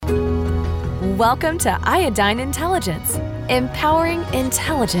Welcome to Iodine Intelligence, empowering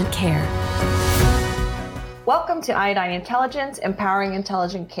intelligent care. Welcome to Iodine Intelligence, empowering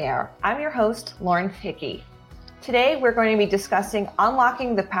intelligent care. I'm your host, Lauren Hickey. Today, we're going to be discussing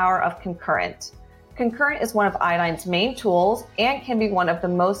unlocking the power of concurrent. Concurrent is one of Iodine's main tools and can be one of the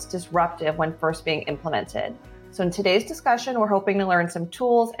most disruptive when first being implemented. So in today's discussion, we're hoping to learn some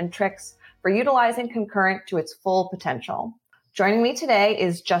tools and tricks for utilizing concurrent to its full potential. Joining me today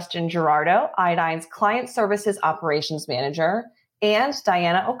is Justin Geradot, Iodine's Client Services Operations Manager, and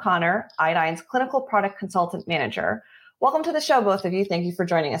Diana O'Connor, Iodine's Clinical Product Consultant Manager. Welcome to the show, both of you. Thank you for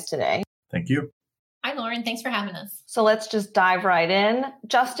joining us today. Thank you. Hi, Lauren. Thanks for having us. So let's just dive right in.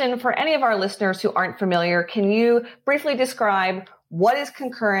 Justin, for any of our listeners who aren't familiar, can you briefly describe what is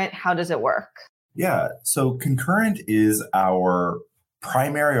concurrent? How does it work? Yeah, so concurrent is our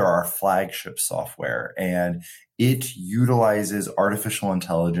primary or our flagship software, and it utilizes artificial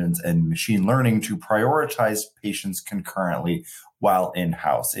intelligence and machine learning to prioritize patients concurrently while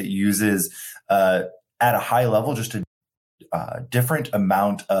in-house. It uses, at a high level, just a different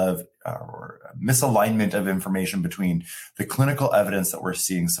amount of misalignment of information between the clinical evidence that we're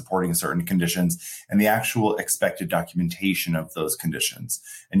seeing supporting certain conditions and the actual expected documentation of those conditions,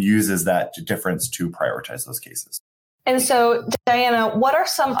 and uses that difference to prioritize those cases. And so, Diana, what are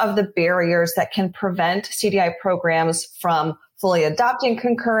some of the barriers that can prevent CDI programs from fully adopting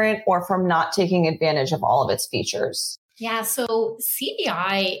concurrent or from not taking advantage of all of its features? Yeah, so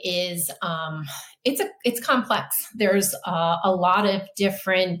CDI is it's complex. There's a lot of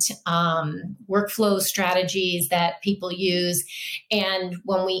different workflow strategies that people use, and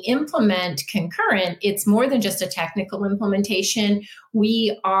when we implement concurrent, it's more than just a technical implementation.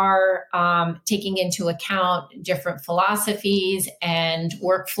 We are taking into account different philosophies and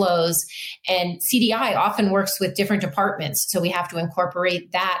workflows, and CDI often works with different departments, so we have to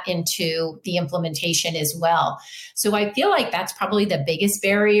incorporate that into the implementation as well. So I feel like that's probably the biggest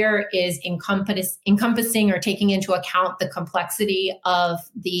barrier, is encompassing or taking into account the complexity of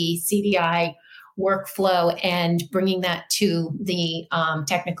the CDI workflow and bringing that to the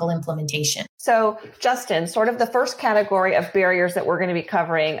technical implementation. So, Justin, sort of the first category of barriers that we're going to be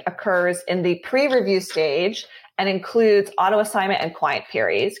covering occurs in the pre-review stage and includes auto-assignment and quiet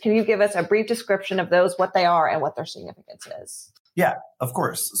periods. Can you give us a brief description of those, what they are and what their significance is? Yeah, of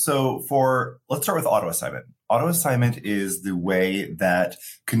course. So let's start with auto-assignment. Auto-assignment is the way that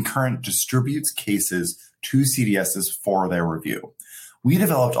concurrent distributes cases to CDSs for their review. We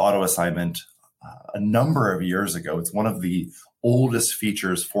developed auto-assignment a number of years ago. It's one of the oldest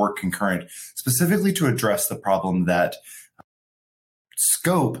features for concurrent, specifically to address the problem that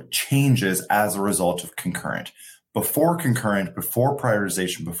scope changes as a result of concurrent. Before concurrent, before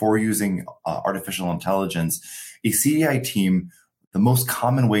prioritization, before using artificial intelligence, a CDI team, the most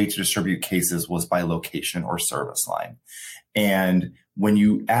common way to distribute cases was by location or service line. And when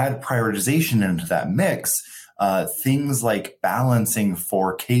you add prioritization into that mix, things like balancing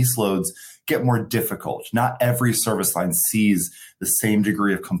for caseloads get more difficult. Not every service line sees the same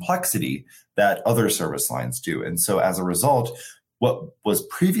degree of complexity that other service lines do. And so as a result, what was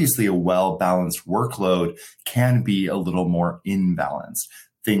previously a well-balanced workload can be a little more imbalanced.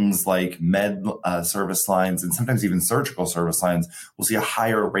 Things like med service lines and sometimes even surgical service lines will see a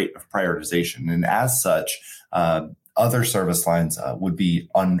higher rate of prioritization. And as such, other service lines would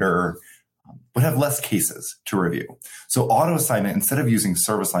have less cases to review. So auto assignment, instead of using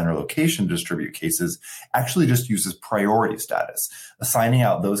service line or location to distribute cases, actually just uses priority status, assigning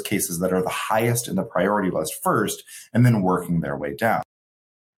out those cases that are the highest in the priority list first, and then working their way down.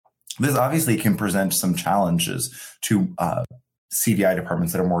 This obviously can present some challenges to CDI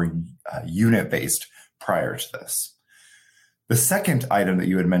departments that are more unit-based prior to this. The second item that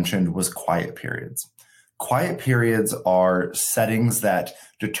you had mentioned was quiet periods. Quiet periods are settings that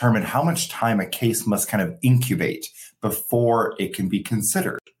determine how much time a case must kind of incubate before it can be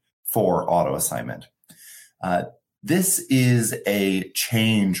considered for auto assignment. This is a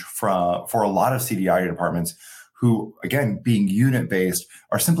change for a lot of CDI departments who, again, being unit-based,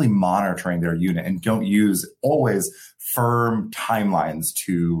 are simply monitoring their unit and don't use always firm timelines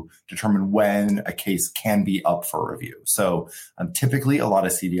to determine when a case can be up for review. So typically, a lot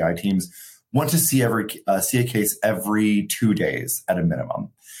of CDI teams want to see a case every 2 days at a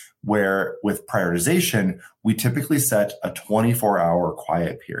minimum. where with prioritization, we typically set a 24-hour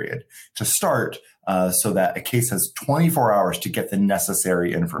quiet period to start so that a case has 24 hours to get the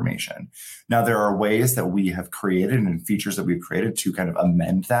necessary information. Now, there are ways that we have created and features that we've created to kind of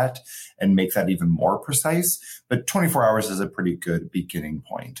amend that and make that even more precise, but 24 hours is a pretty good beginning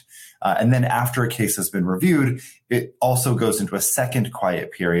point. And then after a case has been reviewed, it also goes into a second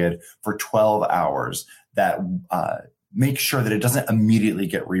quiet period for 12 hours that make sure that it doesn't immediately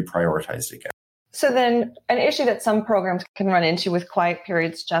get reprioritized again. So then an issue that some programs can run into with quiet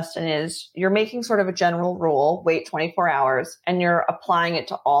periods, Justin, is you're making sort of a general rule, wait 24 hours, and you're applying it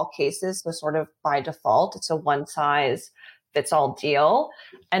to all cases. So sort of by default, it's a one size fits all deal.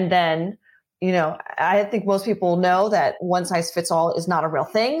 And then, I think most people know that one size fits all is not a real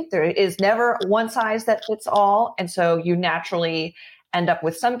thing. There is never one size that fits all. And so you naturally end up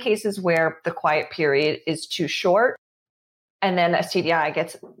with some cases where the quiet period is too short. And then a CDI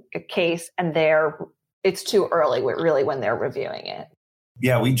gets a case and it's too early really when they're reviewing it.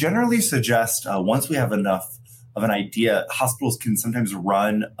 Yeah, we generally suggest once we have enough of an idea, hospitals can sometimes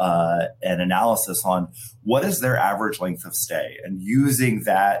run an analysis on what is their average length of stay and using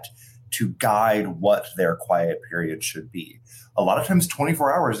that to guide what their quiet period should be. A lot of times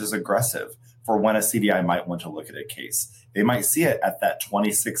 24 hours is aggressive for when a CDI might want to look at a case. They might see it at that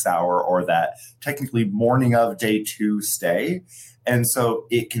 26-hour or that technically morning of day 2 stay. And so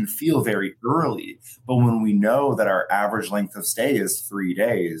it can feel very early. But when we know that our average length of stay is 3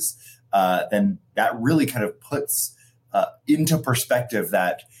 days, then that really kind of puts into perspective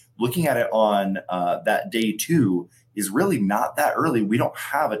that looking at it on that day 2 is really not that early. We don't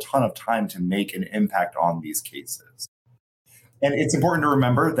have a ton of time to make an impact on these cases. And it's important to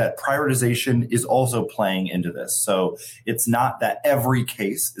remember that prioritization is also playing into this. So it's not that every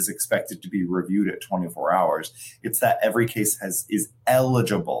case is expected to be reviewed at 24 hours. It's that every case is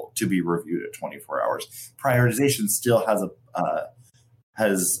eligible to be reviewed at 24 hours. Prioritization still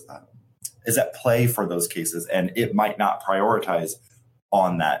is at play for those cases, and it might not prioritize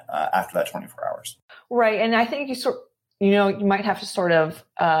on that after that 24 hours. Right. And I think you might have to sort of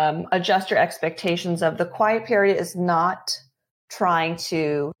adjust your expectations of the quiet period is not trying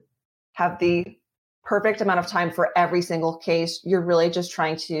to have the perfect amount of time for every single case. You're really just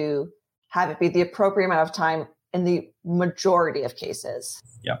trying to have it be the appropriate amount of time in the majority of cases.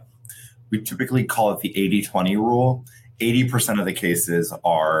 Yeah. We typically call it the 80-20 rule. 80% of the cases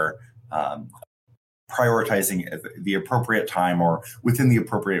are prioritizing the appropriate time or within the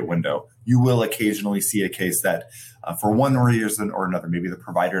appropriate window. You will occasionally see a case that for one reason or another, maybe the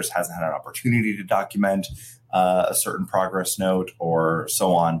providers hasn't had an opportunity to document a certain progress note or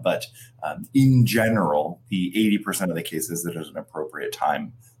so on. But in general, the 80% of the cases, that is an appropriate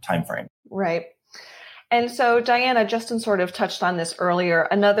time frame. Right. And so, Diana, Justin sort of touched on this earlier.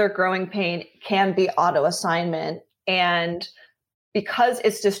 Another growing pain can be auto assignment. And because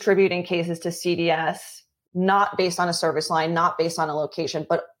it's distributing cases to CDS, not based on a service line, not based on a location,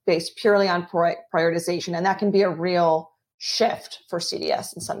 but based purely on prioritization. And that can be a real shift for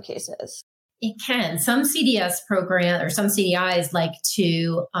CDS in some cases. It can. Some CDS program or some CDIs like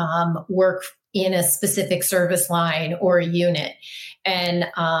to work in a specific service line or a unit. And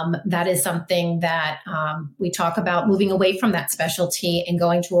that is something that we talk about moving away from that specialty and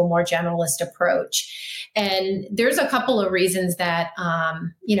going to a more generalist approach. And there's a couple of reasons that,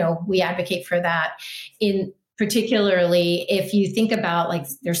 we advocate for that. In particularly if you think about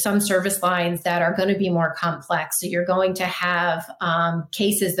there's some service lines that are going to be more complex. So you're going to have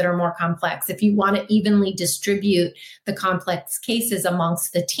cases that are more complex. If you want to evenly distribute the complex cases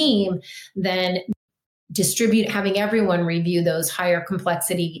amongst the team, then having everyone review those higher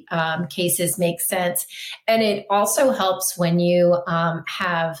complexity cases makes sense. And it also helps when you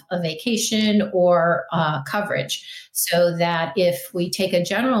have a vacation or coverage, so that if we take a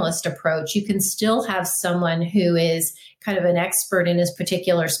generalist approach, you can still have someone who is kind of an expert in his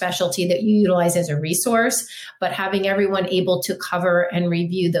particular specialty that you utilize as a resource, but having everyone able to cover and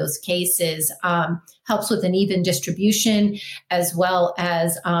review those cases helps with an even distribution, as well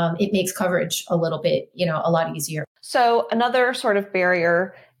as it makes coverage a little bit, a lot easier. So another sort of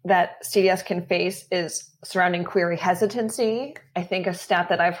barrier that CDS can face is surrounding query hesitancy. I think a stat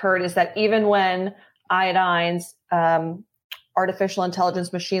that I've heard is that even when Iodine's artificial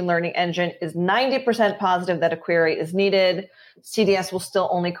intelligence machine learning engine is 90% positive that a query is needed, CDS will still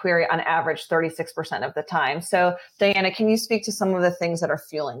only query on average 36% of the time. So Diana, can you speak to some of the things that are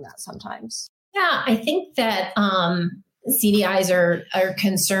fueling that sometimes? Yeah, I think that CDIs are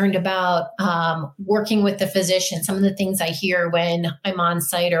concerned about working with the physician. Some of the things I hear when I'm on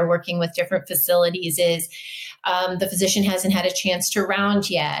site or working with different facilities is the physician hasn't had a chance to round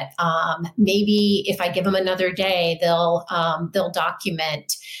yet. Maybe if I give them another day, they'll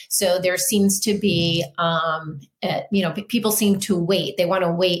document. So there seems to be, people seem to wait. They want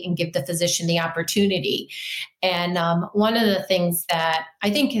to wait and give the physician the opportunity. And one of the things that I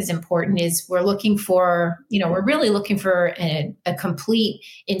think is important is we're really looking for a complete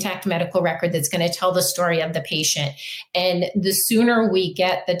intact medical record that's going to tell the story of the patient. And the sooner we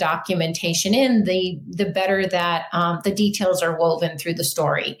get the documentation in, the better that the details are woven through the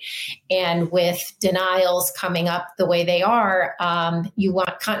story. And with denials coming up the way they are, you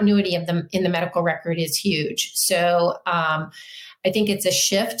want continuity of them in the medical record is huge. So I think it's a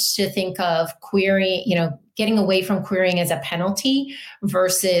shift to think of query, getting away from querying as a penalty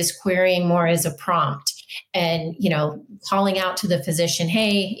versus querying more as a prompt and, calling out to the physician,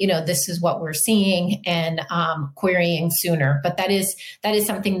 hey, this is what we're seeing, and querying sooner. But that is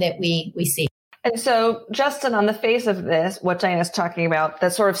something that we see. And so, Justin, on the face of this, what Diana's talking about,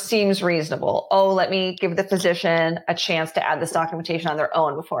 that sort of seems reasonable. Oh, let me give the physician a chance to add this documentation on their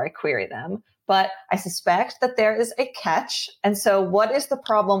own before I query them. But I suspect that there is a catch. And so what is the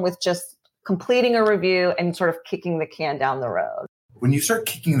problem with just completing a review and sort of kicking the can down the road? When you start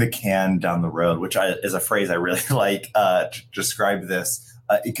kicking the can down the road, which is a phrase I really like to describe this,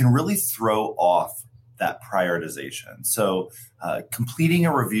 it can really throw off that prioritization. So completing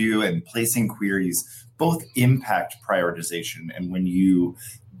a review and placing queries both impact prioritization. And when you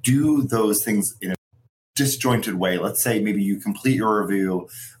do those things in a disjointed way, let's say maybe you complete your review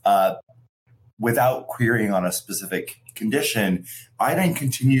without querying on a specific condition, Iodine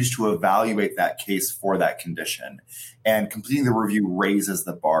continues to evaluate that case for that condition. And completing the review raises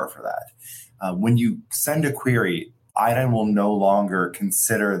the bar for that. When you send a query, Iodine will no longer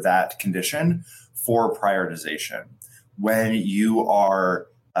consider that condition for prioritization. When you are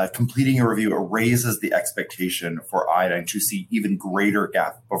completing a review, it raises the expectation for Iodine to see even greater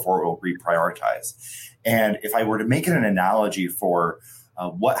gap before it will reprioritize. And if I were to make it an analogy for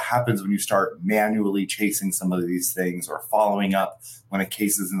what happens when you start manually chasing some of these things or following up when a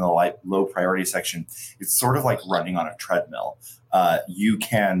case is in the low priority section, it's sort of like running on a treadmill.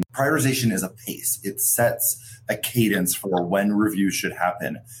 Prioritization is a pace. It sets a cadence for when reviews should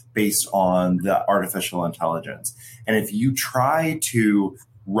happen based on the artificial intelligence. And if you try to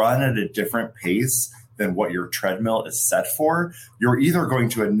run at a different pace than what your treadmill is set for, you're either going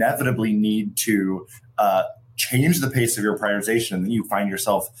to inevitably need to change the pace of your prioritization, and then you find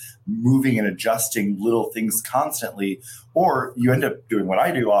yourself moving and adjusting little things constantly, or you end up doing what I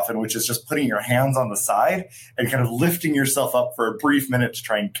do often, which is just putting your hands on the side and kind of lifting yourself up for a brief minute to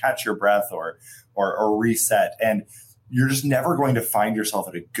try and catch your breath or reset. And you're just never going to find yourself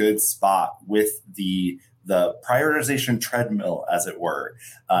at a good spot with the prioritization treadmill, as it were,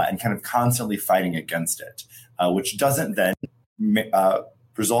 and kind of constantly fighting against it, which doesn't then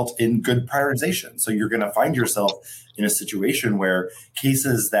result in good prioritization. So you're going to find yourself in a situation where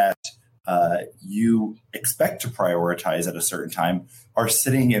cases that you expect to prioritize at a certain time are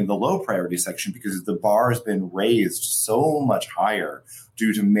sitting in the low priority section because the bar has been raised so much higher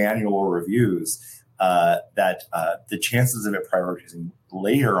due to manual reviews that the chances of it prioritizing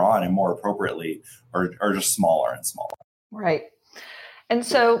later on and more appropriately are just smaller and smaller. Right. And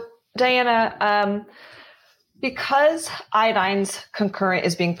so, Diana, because Iodine's Concurrent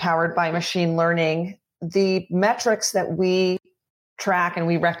is being powered by machine learning, the metrics that we track and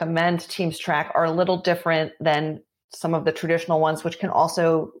we recommend teams track are a little different than some of the traditional ones, which can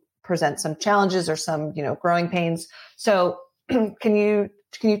also present some challenges or some, growing pains. So can you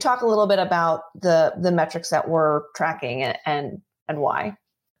talk a little bit about the metrics that we're tracking and why?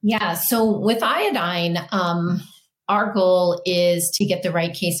 Yeah. So with Iodine, our goal is to get the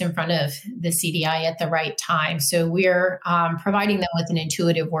right case in front of the CDI at the right time. So we're providing them with an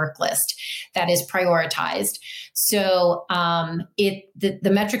intuitive work list that is prioritized. So the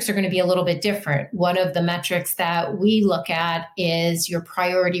metrics are going to be a little bit different. One of the metrics that we look at is your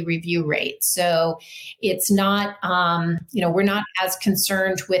priority review rate. So it's not, we're not as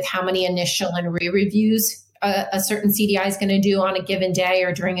concerned with how many initial and re-reviews a certain CDI is going to do on a given day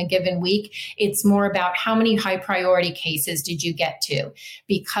or during a given week. It's more about how many high priority cases did you get to?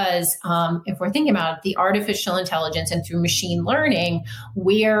 Because if we're thinking about the artificial intelligence and through machine learning,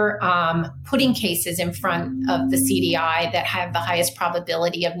 we're putting cases in front of the CDI that have the highest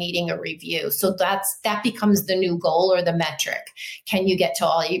probability of needing a review. So that becomes the new goal or the metric. Can you get to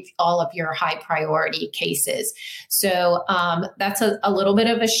all of your high priority cases? So that's a little bit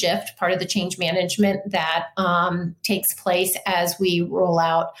of a shift, part of the change management that takes place as we roll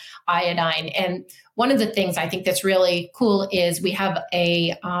out Iodine. And one of the things I think that's really cool is we have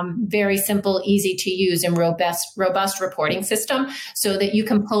a very simple, easy to use and robust reporting system so that you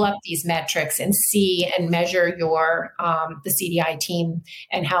can pull up these metrics and see and measure your the CDI team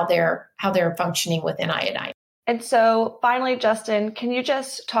and how they're functioning within Iodine. And so finally, Justin, can you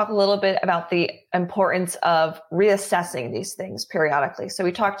just talk a little bit about the importance of reassessing these things periodically? So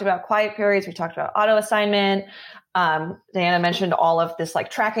we talked about quiet periods, we talked about auto assignment. Diana mentioned all of this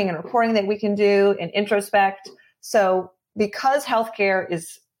like tracking and reporting that we can do in Retrospect. So because healthcare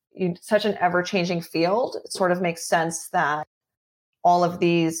is such an ever-changing field, it sort of makes sense that all of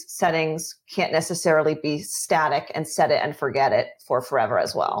these settings can't necessarily be static and set it and forget it for forever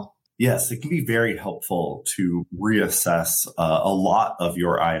as well. Yes, it can be very helpful to reassess a lot of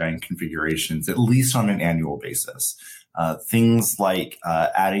your Iodine configurations, at least on an annual basis. Things like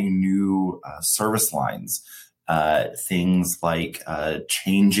adding new service lines, things like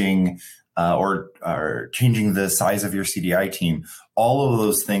changing or changing the size of your CDI team. All of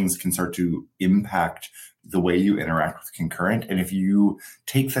those things can start to impact the way you interact with Concurrent. And if you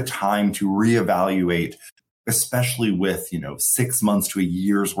take the time to reevaluate, especially with 6 months to a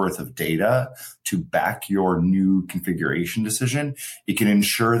year's worth of data to back your new configuration decision, it can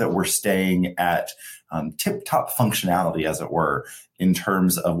ensure that we're staying at tip-top functionality, as it were, in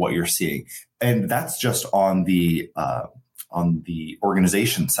terms of what you're seeing. And that's just on the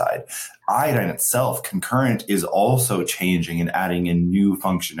organization side. Iodine itself, Concurrent, is also changing and adding in new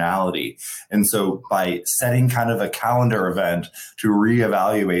functionality. And so by setting kind of a calendar event to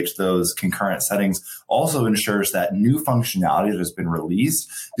reevaluate those Concurrent settings also ensures that new functionality that has been released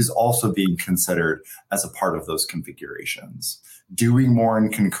is also being considered as a part of those configurations. Doing more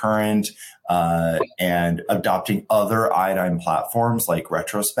in Concurrent and adopting other Iodine platforms like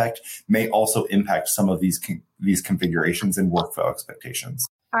Retrospect may also impact some of these configurations and workflow expectations.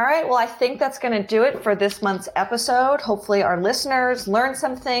 All right. Well, I think that's going to do it for this month's episode. Hopefully our listeners learn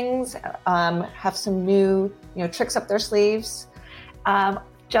some things, have some new tricks up their sleeves.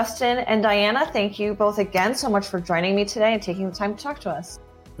 Justin and Diana, thank you both again so much for joining me today and taking the time to talk to us.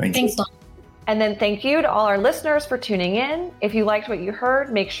 Thanks, Dawn. And then thank you to all our listeners for tuning in. If you liked what you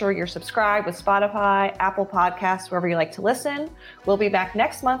heard, make sure you're subscribed with Spotify, Apple Podcasts, wherever you like to listen. We'll be back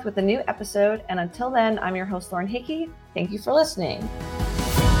next month with a new episode. And until then, I'm your host, Lauren Hickey. Thank you for listening.